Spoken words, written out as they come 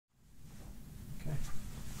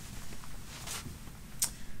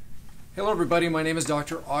Hello everybody, my name is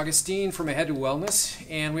Dr. Augustine from Ahead to Wellness,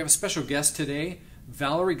 and we have a special guest today,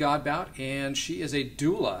 Valerie Godbout, and she is a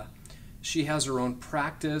doula. She has her own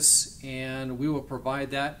practice, and we will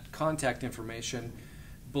provide that contact information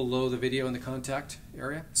below the video in the contact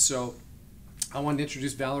area. So I wanted to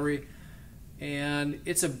introduce Valerie, and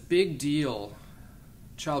it's a big deal,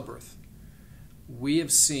 childbirth. We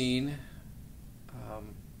have seen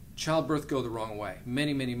childbirth go the wrong way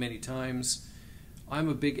many times. I'm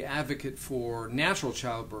a big advocate for natural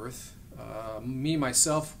childbirth. Me,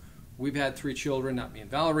 myself, we've had 3 children, not me and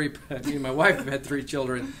Valerie, but me and my wife have had 3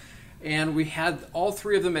 children. And we had all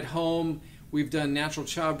 3 of them at home. We've done natural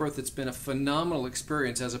childbirth. It's been a phenomenal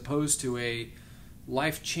experience as opposed to a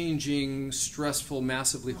life-changing, stressful,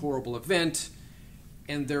 massively horrible event.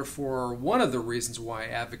 And therefore, one of the reasons why I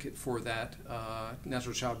advocate for that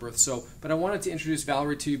natural childbirth. But I wanted to introduce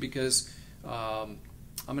Valerie to you because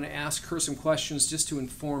I'm going to ask her some questions just to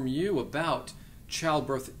inform you about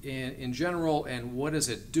childbirth in general, and what is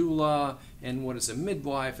a doula, and what is a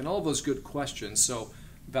midwife, and all those good questions. So,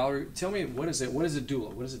 Valerie, tell me, what is it? What is a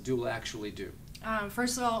doula? What does a doula actually do?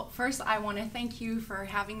 First I want to thank you for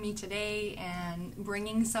having me today and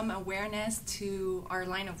bringing some awareness to our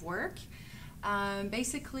line of work.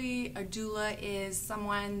 Basically, a doula is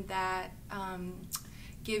someone that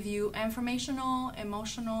give you informational,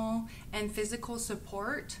 emotional, and physical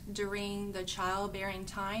support during the childbearing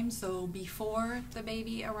time, so before the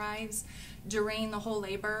baby arrives, during the whole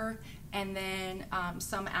labor, and then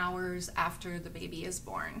some hours after the baby is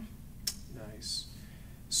born. Nice.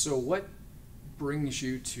 So what brings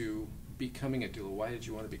you to becoming a doula? Why did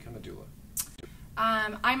you want to become a doula?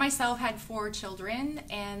 I myself had 4 children,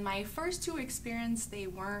 and my first 2 experiences, they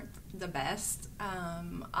weren't the best.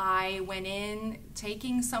 I went in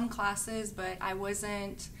taking some classes, but I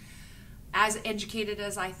wasn't as educated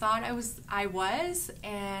as I thought I was,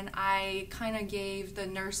 and I kind of gave the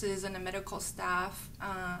nurses and the medical staff,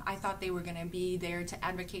 I thought they were going to be there to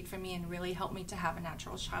advocate for me and really help me to have a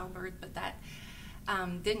natural childbirth, but that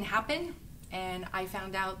didn't happen, and I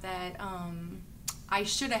found out that I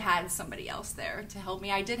should have had somebody else there to help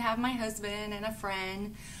me. I did have my husband and a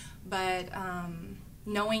friend, but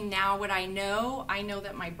knowing now what I know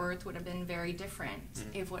that my birth would have been very different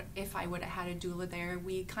if I would have had a doula there.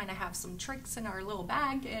 We kind of have some tricks in our little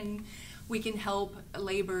bag, and we can help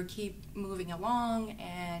labor keep moving along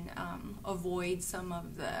and avoid some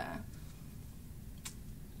of the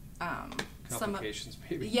complications,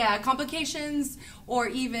 maybe. Yeah, complications, or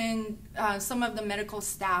even some of the medical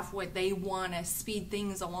staff, what they want to speed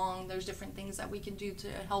things along. There's different things that we can do to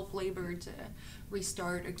help labor to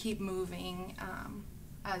restart or keep moving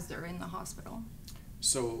as they're in the hospital.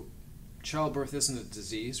 So childbirth isn't a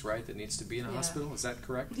disease, right, that needs to be in a hospital? Is that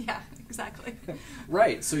correct? Yeah, exactly.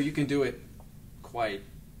 Right, so you can do it quite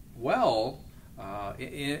well.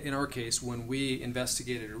 In our case, when we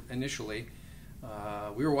investigated initially,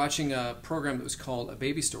 we were watching a program that was called A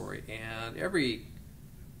Baby Story, and every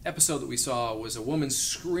episode that we saw was a woman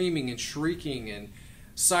screaming and shrieking and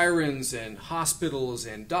sirens and hospitals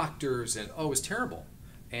and doctors, and it was terrible.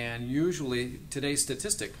 And usually today's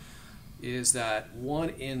statistic is that 1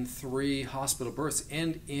 in 3 hospital births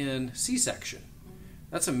end in C-section.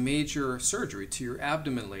 That's a major surgery to your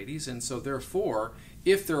abdomen, ladies, and so therefore,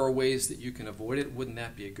 if there are ways that you can avoid it, wouldn't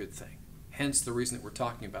that be a good thing? Hence the reason that we're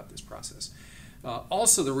talking about this process.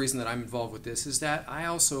 Also, the reason that I'm involved with this is that I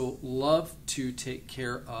also love to take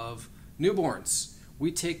care of newborns.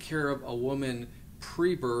 We take care of a woman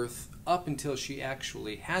pre-birth up until she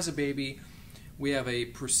actually has a baby. We have a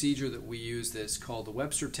procedure that we use that's called the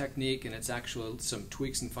Webster technique, and it's actually some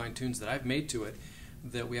tweaks and fine-tunes that I've made to it,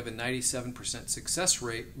 that we have a 97% success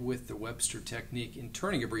rate with the Webster technique in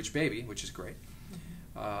turning a breech baby, which is great.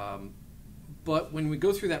 But when we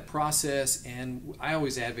go through that process, and I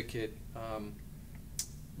always advocate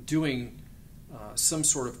doing some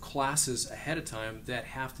sort of classes ahead of time that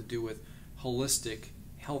have to do with holistic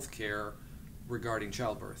health care regarding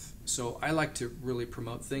childbirth. So I like to really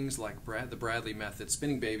promote things like the Bradley method.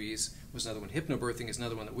 Spinning babies was another one. Hypnobirthing is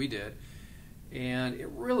another one that we did. And it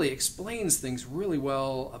really explains things really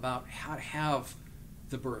well about how to have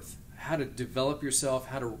the birth, how to develop yourself,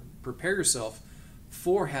 how to prepare yourself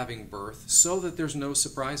for having birth so that there's no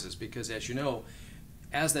surprises. Because as you know,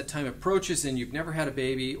 as that time approaches and you've never had a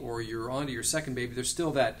baby, or you're on to your second baby, there's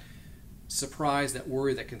still that surprise, that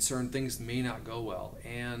worry, that concern, things may not go well.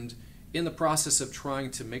 And in the process of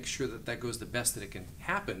trying to make sure that that goes the best that it can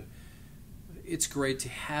happen, it's great to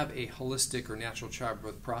have a holistic or natural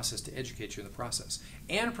childbirth process to educate you in the process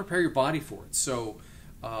and prepare your body for it. So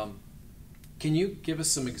can you give us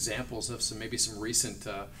some examples of maybe some recent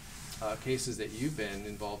cases that you've been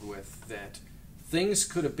involved with that things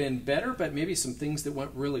could have been better, but maybe some things that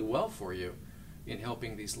went really well for you in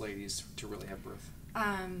helping these ladies to really have birth?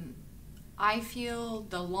 I feel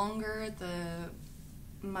the longer the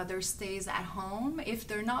mother stays at home, if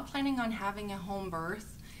they're not planning on having a home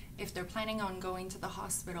birth, if they're planning on going to the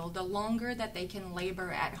hospital, the longer that they can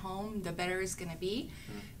labor at home, the better it's going to be.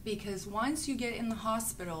 Because once you get in the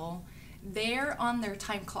hospital, they're on their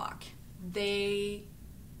time clock. They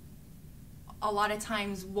a lot of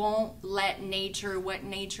times won't let nature what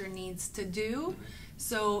nature needs to do.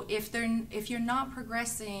 So if you're not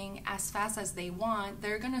progressing as fast as they want,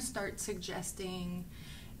 they're going to start suggesting,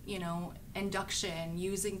 induction,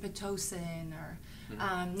 using Pitocin, or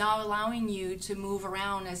not allowing you to move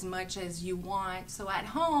around as much as you want. So at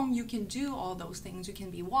home, you can do all those things. You can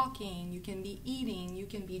be walking, you can be eating, you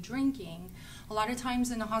can be drinking. A lot of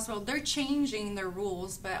times in the hospital, they're changing their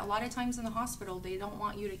rules, but a lot of times in the hospital, they don't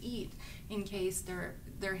want you to eat in case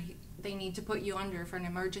they need to put you under for an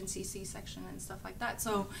emergency C-section and stuff like that.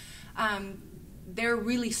 So they're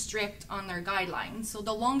really strict on their guidelines. So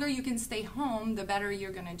the longer you can stay home, the better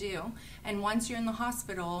you're going to do. And once you're in the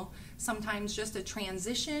hospital, sometimes just a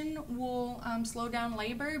transition will slow down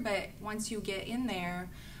labor, but once you get in there,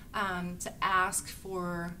 to ask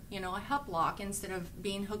for, a hip lock instead of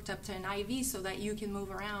being hooked up to an IV so that you can move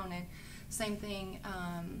around. And same thing,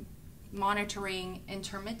 monitoring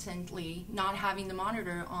intermittently, not having the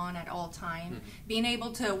monitor on at all time. Being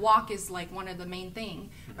able to walk is like one of the main thing,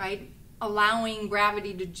 right? Allowing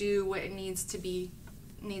gravity to do what it needs to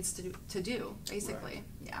do, basically. Right.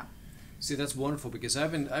 Yeah. See, that's wonderful, because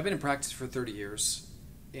I've been in practice for 30 years,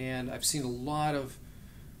 and I've seen a lot of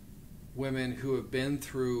women who have been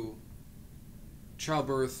through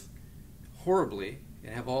childbirth horribly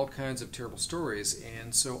and have all kinds of terrible stories.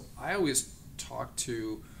 And so I always talk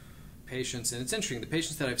to patients, and it's interesting, the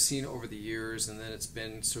patients that I've seen over the years, and then it's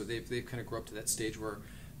been so they've kind of grew up to that stage where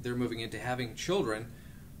they're moving into having children.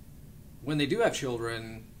 When they do have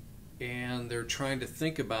children and they're trying to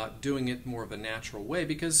think about doing it more of a natural way,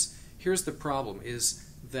 because here's the problem, is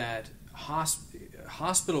that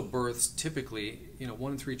hospital births typically,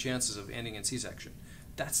 1 in 3 chances of ending in C-section.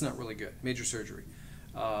 That's not really good. Major surgery.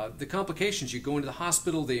 The complications, you go into the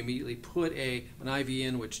hospital, they immediately put an IV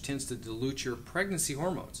in, which tends to dilute your pregnancy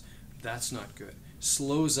hormones. That's not good.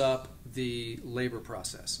 Slows up the labor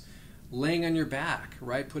process. Laying on your back,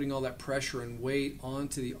 right, putting all that pressure and weight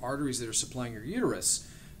onto the arteries that are supplying your uterus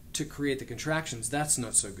to create the contractions, that's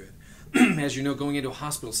not so good. As you know, going into a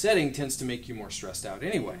hospital setting tends to make you more stressed out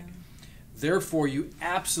anyway. Therefore, you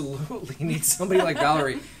absolutely need somebody like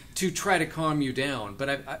Valerie to try to calm you down.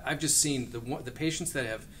 But I've just seen the patients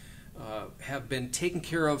that have been taken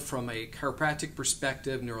care of from a chiropractic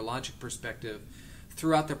perspective, neurologic perspective,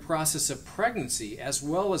 throughout the process of pregnancy, as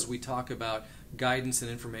well as we talk about guidance and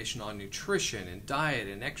information on nutrition and diet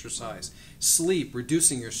and exercise, sleep,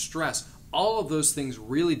 reducing your stress. All of those things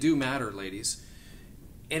really do matter, ladies.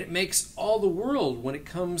 And it makes all the world when it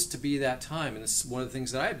comes to be that time. And this is one of the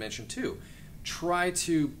things that I had mentioned too. Try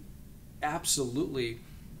to absolutely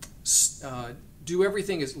do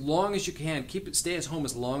everything as long as you can. Stay at home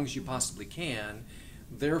as long as you possibly can.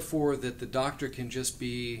 Therefore, that the doctor can just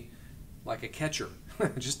be like a catcher.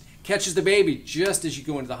 Just catches the baby just as you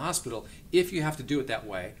go into the hospital, if you have to do it that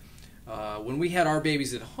way. When we had our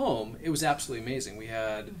babies at home, it was absolutely amazing. We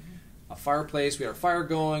had a fireplace, we had our fire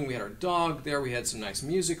going, we had our dog there, we had some nice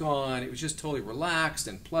music on. It was just totally relaxed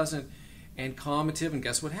and pleasant and calmative, and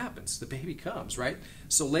guess what happens? The baby comes, right?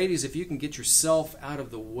 So ladies, if you can get yourself out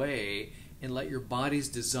of the way and let your body's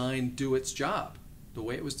design do its job the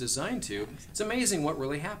way it was designed to, it's amazing what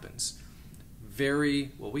really happens.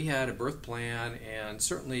 We had a birth plan, and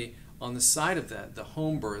certainly on the side of that, the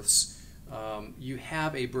home births, you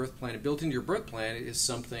have a birth plan. And built into your birth plan is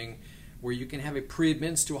something where you can have a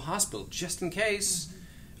pre-admittance to a hospital, just in case.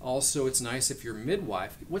 Also, it's nice if you're a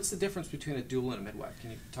midwife. What's the difference between a doula and a midwife? Can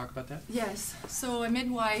you talk about that? Yes. So a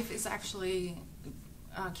midwife is actually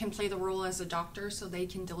can play the role as a doctor, so they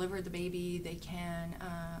can deliver the baby, they can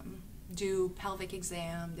do pelvic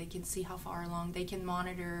exam, they can see how far along, they can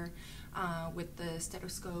monitor with the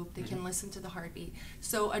stethoscope, they can listen to the heartbeat.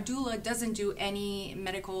 So a doula doesn't do any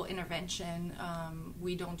medical intervention.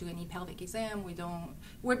 We don't do any pelvic exam.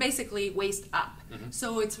 We're basically waist up.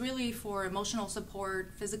 So it's really for emotional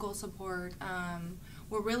support, physical support.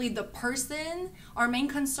 We're really the person. Our main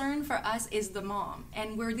concern for us is the mom,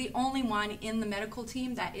 and we're the only one in the medical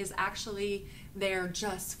team that is actually there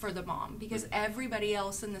just for the mom, because everybody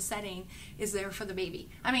else in the setting is there for the baby.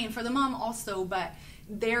 I mean, for the mom also, but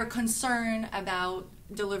their concern about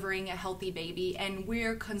delivering a healthy baby, and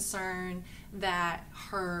we're concerned that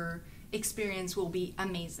her experience will be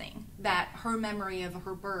amazing, that her memory of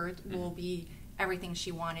her birth will be everything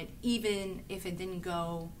she wanted, even if it didn't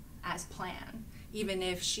go as planned, even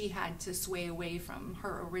if she had to sway away from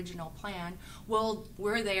her original plan. Well,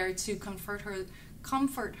 we're there to comfort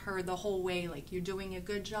her the whole way, like, you're doing a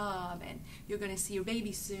good job and you're going to see your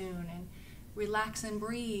baby soon, and relax and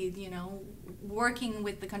breathe, you know, working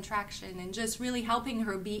with the contraction and just really helping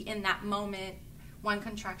her be in that moment, one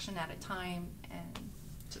contraction at a time. And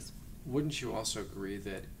just, wouldn't you also agree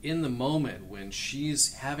that in the moment when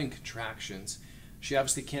she's having contractions, she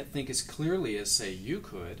obviously can't think as clearly as, say, you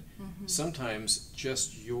could. Sometimes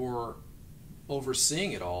just you're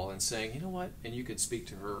overseeing it all and saying, you know what, and you could speak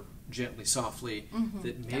to her gently, softly,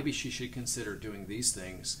 that maybe she should consider doing these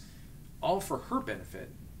things, all for her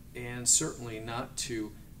benefit, and certainly not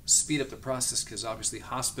to speed up the process, because obviously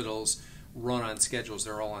hospitals run on schedules.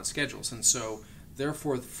 They're all on schedules. And so,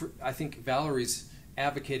 therefore, I think Valerie's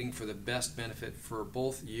advocating for the best benefit for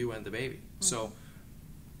both you and the baby. So,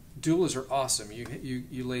 doulas are awesome.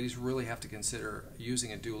 You ladies really have to consider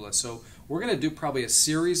using a doula. So, we're going to do probably a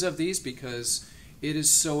series of these, because it is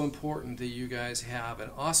so important that you guys have an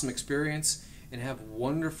awesome experience and have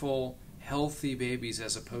wonderful, healthy babies,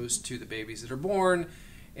 as opposed to the babies that are born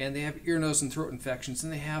and they have ear, nose, and throat infections,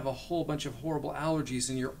 and they have a whole bunch of horrible allergies,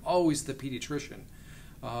 and you're always the pediatrician.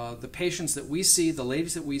 The patients that we see, the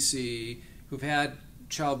ladies that we see who've had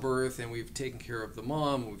childbirth, and we've taken care of the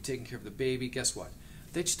mom, we've taken care of the baby, guess what?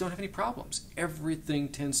 They just don't have any problems. Everything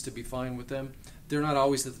tends to be fine with them. They're not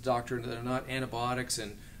always at the doctor, and they're not antibiotics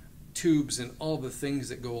and tubes and all the things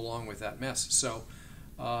that go along with that mess. So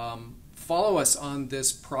follow us on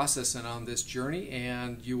this process and on this journey,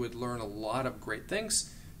 and you would learn a lot of great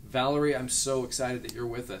things. Valerie, I'm so excited that you're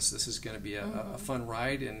with us. This is going to be a fun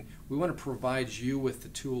ride, and we want to provide you with the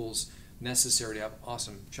tools necessary to have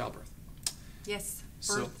awesome childbirth. Yes,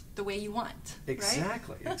 birth the way you want.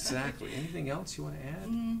 Exactly, right? Exactly. Anything else you want to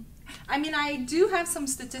add? I mean, I do have some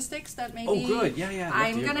statistics that maybe... Oh, good. Yeah.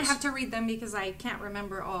 I'm going to have to read them because I can't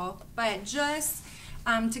remember all. But just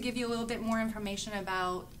to give you a little bit more information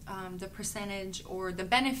about the percentage or the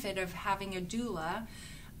benefit of having a doula,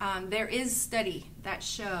 there is study that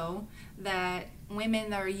show that women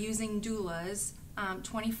that are using doulas,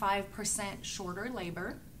 25% shorter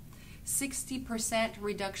labor, 60%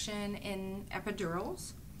 reduction in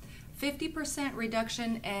epidurals, 50%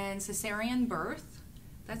 reduction in cesarean birth.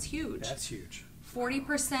 That's huge. That's huge.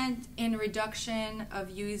 40% in reduction of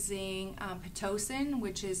using Pitocin,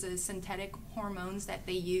 which is a synthetic hormones that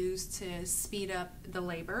they use to speed up the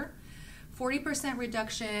labor. 40%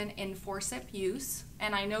 reduction in forceps use,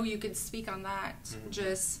 and I know you could speak on that,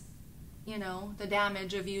 just, you know, the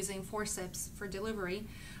damage of using forceps for delivery.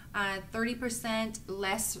 30%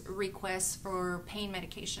 less requests for pain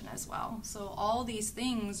medication as well. So all these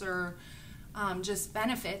things are just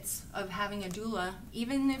benefits of having a doula.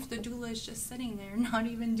 Even if the doula is just sitting there not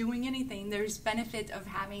even doing anything, there's benefit of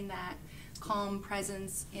having that calm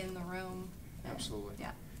presence in the room. Absolutely.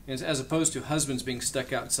 Yeah. As opposed to husbands being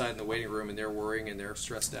stuck outside in the waiting room and they're worrying and they're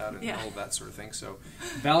stressed out and all of that sort of thing. So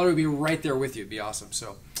Valerie will be right there with you. It'd be awesome.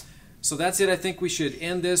 So that's it. I think we should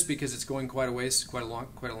end this because it's going quite a ways, quite a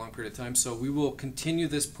long period of time. So we will continue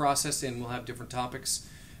this process, and we'll have different topics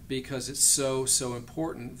because it's so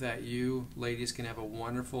important that you ladies can have a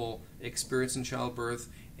wonderful experience in childbirth,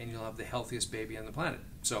 and you'll have the healthiest baby on the planet.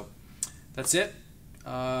 So that's it.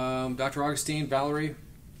 Dr. Augustine, Valerie,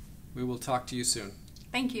 we will talk to you soon.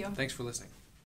 Thank you. Thanks for listening.